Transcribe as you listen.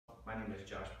name is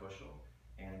Josh Bushel,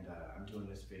 and I'm doing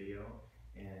this video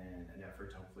in an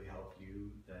effort to hopefully help you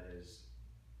that has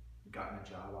gotten a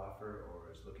job offer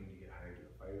or is looking to get hired to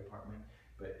the fire department.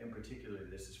 But in particular,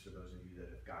 this is for those of you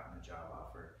that have gotten a job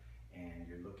offer and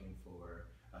you're looking for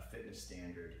a fitness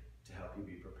standard to help you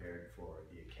be prepared for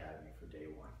the academy for day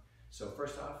one. So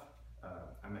first off,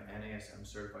 I'm an NASM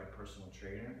certified personal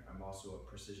trainer. I'm also a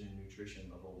precision nutrition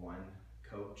level 1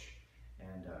 coach,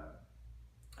 and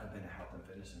I've been a health and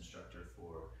fitness instructor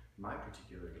for my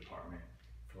particular department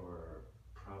for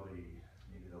probably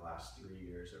maybe the last 3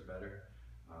 years or better.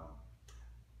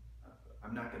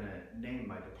 I'm not going to name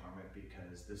my department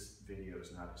because this video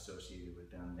is not associated with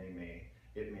them.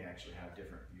 It may actually have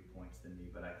different viewpoints than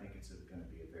me, but I think it's going to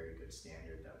be a very good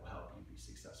standard that will help you be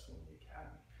successful in the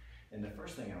academy. And the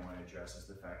first thing I want to address is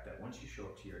the fact that once you show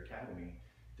up to your academy,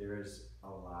 there is a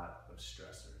lot of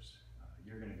stressors.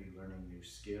 You're going to be learning new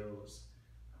skills.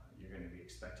 You're going to be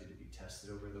expected to be tested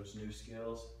over those new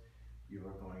skills. You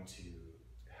are going to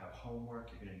have homework.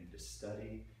 You're going to need to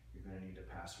study. You're going to need to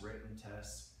pass written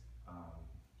tests.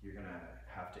 You're going to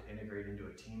have to integrate into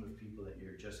a team of people that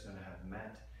you're just going to have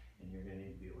met, and you're going to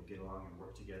need to be able to get along and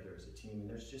work together as a team. And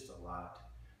there's just a lot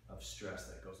of stress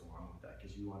that goes along with that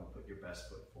because you want to put your best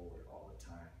foot forward all the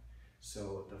time.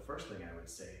 So the first thing I would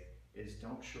say is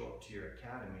don't show up to your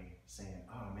academy saying,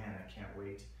 oh man, I can't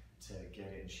wait to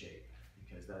get in shape,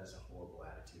 because that is a horrible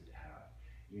attitude to have.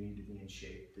 You need to be in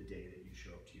shape the day that you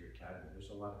show up to your academy.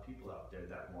 There's a lot of people out there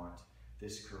that want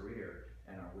this career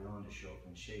and are willing to show up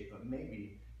in shape, but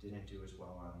maybe didn't do as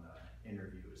well on the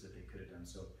interview as that they could have done.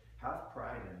 So have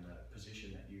pride in the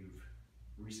position that you've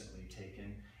recently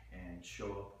taken and show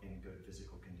up in good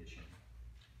physical condition.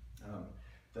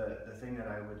 The thing that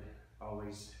I would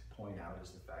always point out is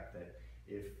the fact that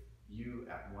if you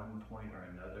at one point or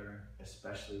another,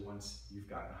 especially once you've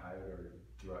gotten hired or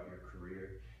throughout your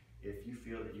career, if you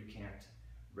feel that you can't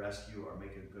rescue or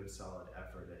make a good solid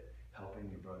effort at helping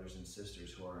your brothers and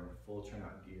sisters who are in full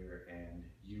turnout gear and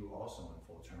you also in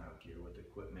full turnout gear with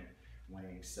equipment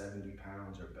weighing 70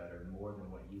 pounds or better, more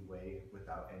than what you weigh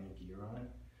without any gear on,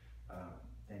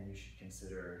 then you should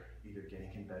consider either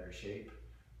getting in better shape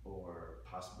or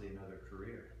possibly another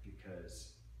career,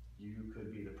 because you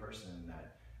could be the person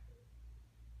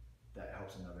that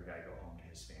helps another guy go home to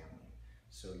his family.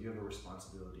 So you have a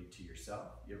responsibility to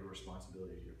yourself, you have a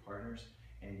responsibility to your partners,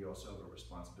 and you also have a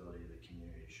responsibility to the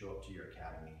community to show up to your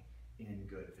academy in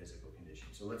good physical condition.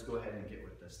 So let's go ahead and get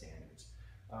with the standards.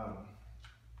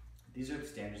 These are the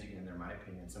standards, again, they're my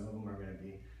opinion. Some of them are going to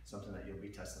be something that you'll be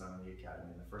tested on in the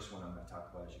academy. And the first one I'm going to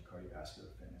talk about is your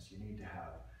cardiovascular fitness. You need to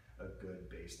have a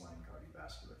good baseline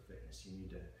cardiovascular fitness. You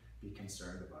need to be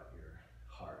concerned about your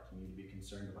heart. You need to be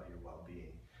concerned about your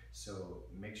well-being. So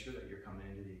make sure that you're coming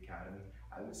into the academy,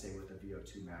 I would say, with a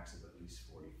VO2 max of at least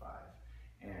 45.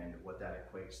 And what that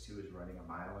equates to is running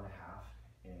 1.5 miles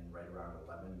in right around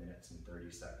 11 minutes and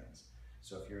 30 seconds.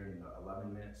 So if you're in the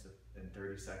 11 minutes and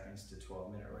 30 seconds to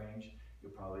 12-minute range,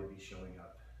 you'll probably be showing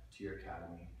up to your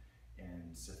academy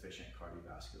in sufficient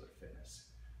cardiovascular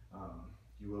fitness.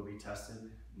 You will be tested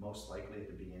most likely at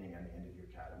the beginning and the end of your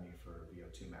academy for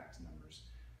VO2 max numbers.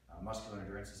 Muscular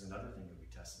endurance is another thing you'll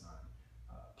be tested on.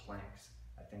 Planks.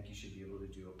 I think you should be able to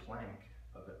do a plank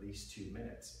of at least 2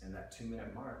 minutes, and that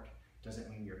 2-minute mark doesn't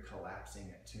mean you're collapsing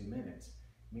at 2 minutes.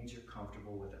 It means you're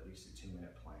comfortable with at least a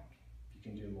 2-minute plank. If you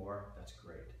can do more, that's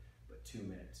great, but 2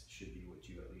 minutes should be what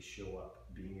you at least show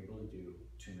up being able to do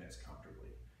 2 minutes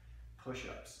comfortably.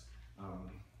 Push-ups.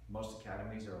 Most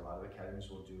academies, or a lot of academies,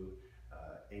 will do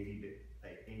 80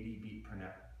 beat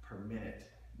per minute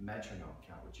metronome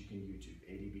count, which you can YouTube,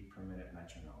 80 beat per minute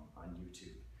metronome on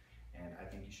YouTube. And I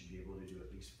think you should be able to do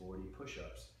at least 40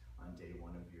 push-ups on day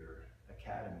one of your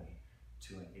academy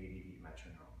to an 80 beat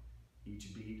metronome.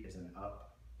 Each beat is an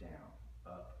up, down,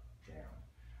 up,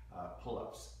 down.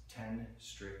 Pull-ups, 10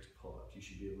 strict pull-ups. You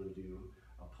should be able to do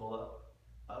a pull-up,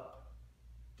 up,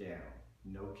 down,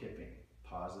 no kipping,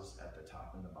 pauses at the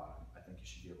top and the bottom. I think you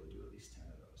should be able to do at least 10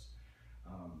 of those.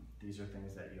 These are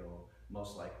things that you'll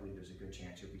most likely, there's a good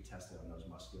chance you'll be tested on those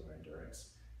muscular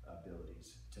endurance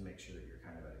abilities to make sure that you're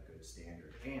kind of at a good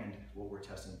standard. And what we're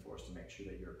testing for is to make sure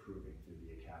that you're improving through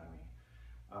the academy.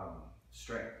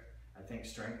 Strength. I think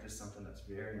strength is something that's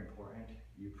very important.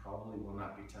 You probably will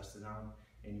not be tested on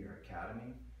in your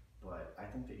academy, but I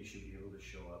think that you should be able to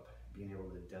show up being able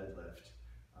to deadlift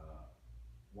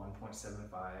 1.75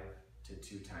 to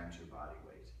 2 times your body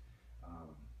weight.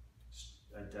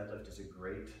 A deadlift is a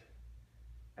great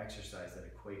exercise that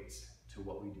equates to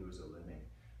what we do as a living.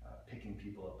 Picking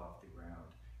people up off the ground,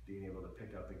 being able to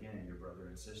pick up again your brother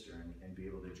and sister and be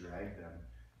able to drag them,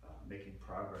 making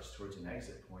progress towards an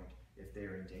exit point if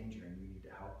they're in danger and you need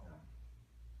to help them.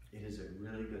 It is a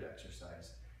really good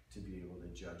exercise to be able to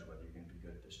judge whether you're going to be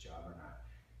good at this job or not.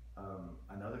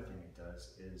 Another thing it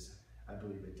does is, I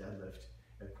believe a deadlift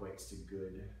equates to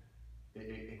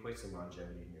equates to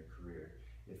longevity in your career.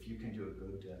 If you can do a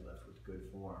good deadlift with good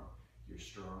form, you're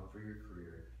strong for your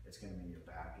career. It's going to mean your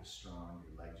back is strong,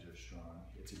 your legs are strong.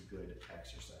 It's a good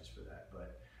exercise for that.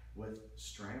 But with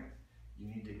strength, you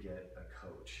need to get a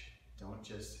coach. Don't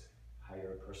just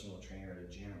hire a personal trainer at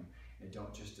a gym, and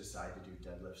don't just decide to do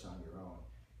deadlifts on your own.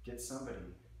 Get somebody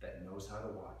that knows how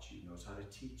to watch you, knows how to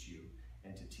teach you,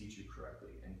 and to teach you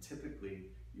correctly. And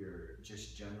typically, your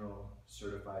just general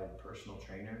certified personal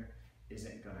trainer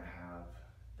isn't going to have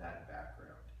that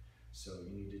background. So you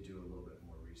need to do a little bit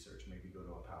more research. Maybe go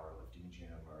to a powerlifting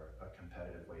gym or a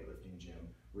competitive weightlifting gym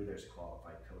where there's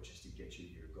qualified coaches to get you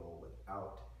to your goal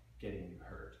without getting you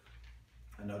hurt.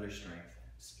 Another strength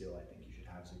skill I think you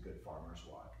should have is a good farmer's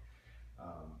walk.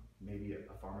 Maybe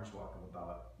a farmer's walk of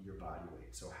about your body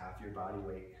weight. So half your body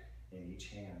weight in each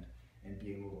hand, and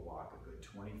being able to walk a good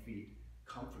 20 feet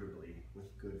comfortably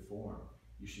with good form.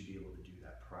 You should be able to do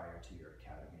that prior to your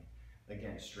academy.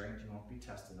 Again, strength you won't be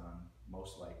tested on,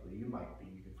 most likely. You might be,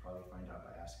 you could probably find out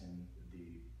by asking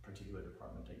the particular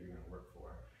department that you're going to work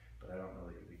for, but I don't know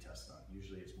that you'll be tested on.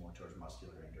 Usually it's more towards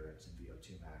muscular endurance and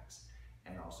VO2 max,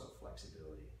 and also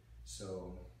flexibility.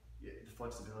 So the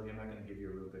flexibility, I'm not going to give you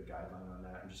a real good guideline on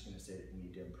that. I'm just going to say that you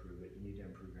need to improve it. You need to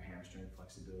improve your hamstring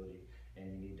flexibility, and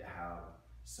you need to have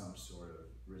some sort of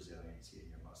resiliency in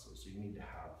your muscles. So you need to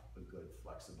have a good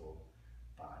flexible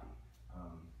body.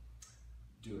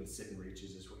 Doing sit and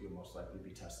reaches is what you'll most likely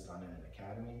be tested on in an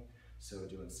academy. So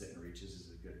doing sit and reaches is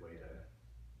a good way to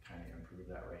kind of improve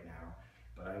that right now.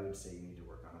 But I would say you need to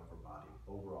work on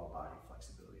overall body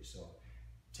flexibility. So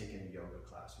taking a yoga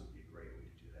class would be a great way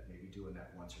to do that. Maybe doing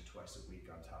that once or twice a week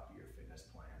on top of your fitness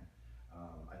plan.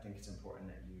 I think it's important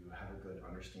that you have a good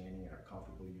understanding and are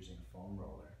comfortable using a foam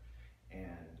roller.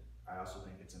 And I also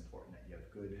think it's important that you have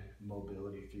good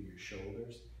mobility through your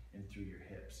shoulders and through your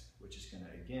hips, which is going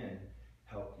to, again,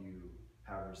 help you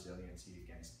have resiliency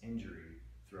against injury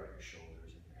throughout your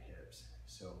shoulders and your hips.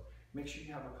 So make sure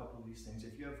you have a couple of these things.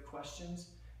 If you have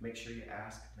questions, make sure you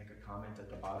ask, make a comment at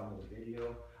the bottom of the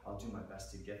video. I'll do my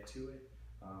best to get to it.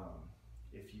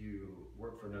 If you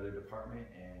work for another department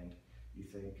and you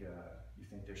think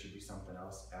there should be something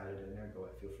else added in there,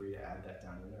 feel free to add that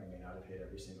down in there. I may not have hit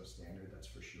every single standard, that's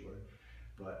for sure,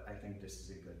 but I think this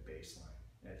is a good baseline,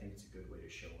 and I think it's a good way to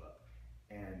show up.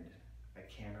 And I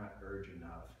cannot urge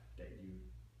enough that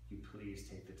you please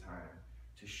take the time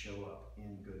to show up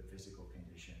in good physical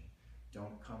condition.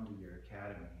 Don't come to your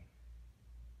academy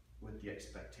with the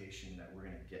expectation that we're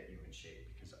going to get you in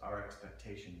shape, because our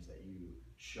expectation is that you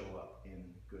show up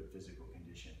in good physical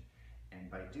condition.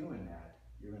 And by doing that,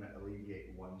 you're going to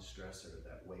alleviate one stressor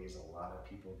that weighs a lot of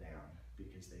people down,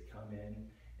 because they come in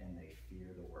and they fear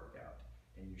the workout.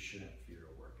 And you shouldn't fear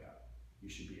a workout. You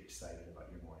should be excited about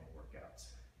your morning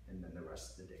workouts. And then the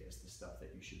rest of the day is the stuff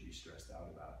that you should be stressed out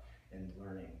about, and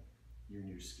learning your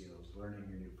new skills, learning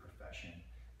your new profession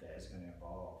that is going to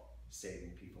involve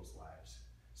saving people's lives.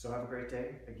 So have a great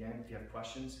day. Again, if you have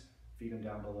questions, feed them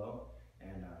down below,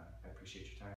 and I appreciate your time.